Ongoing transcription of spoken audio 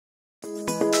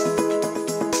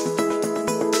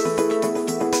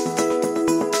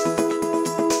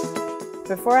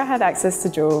Before I had access to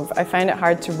JoVE, I found it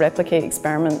hard to replicate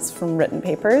experiments from written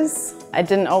papers. I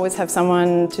didn't always have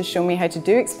someone to show me how to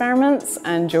do experiments,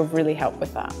 and JoVE really helped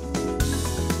with that.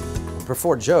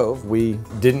 Before JoVE, we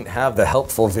didn't have the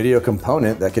helpful video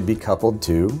component that could be coupled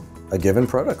to a given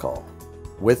protocol.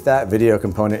 With that video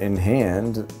component in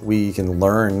hand, we can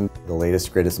learn the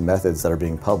latest, greatest methods that are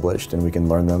being published, and we can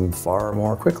learn them far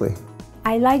more quickly.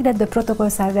 I like that the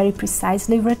protocols are very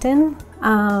precisely written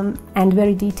and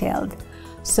very detailed.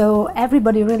 So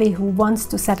everybody really who wants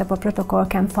to set up a protocol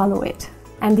can follow it.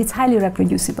 And it's highly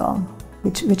reproducible,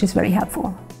 which is very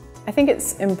helpful. I think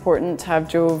it's important to have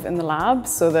JoVE in the lab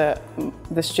so that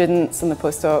the students and the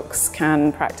postdocs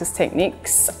can practice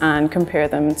techniques and compare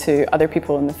them to other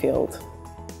people in the field.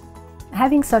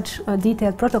 Having such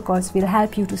detailed protocols will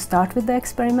help you to start with the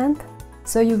experiment.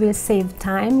 So you will save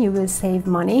time, you will save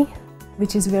money,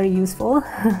 which is very useful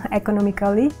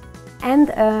economically.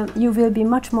 And you will be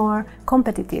much more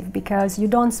competitive because you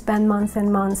don't spend months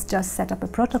and months just set up a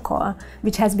protocol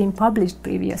which has been published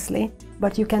previously,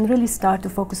 but you can really start to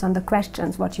focus on the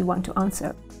questions what you want to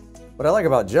answer. What I like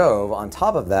about JoVE on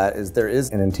top of that is there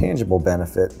is an intangible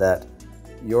benefit that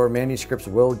your manuscripts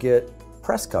will get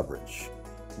press coverage.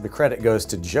 The credit goes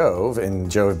to JoVE, and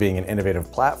JoVE being an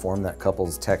innovative platform that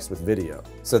couples text with video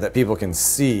so that people can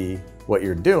see what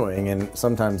you're doing, and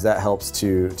sometimes that helps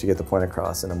to get the point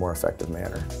across in a more effective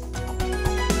manner.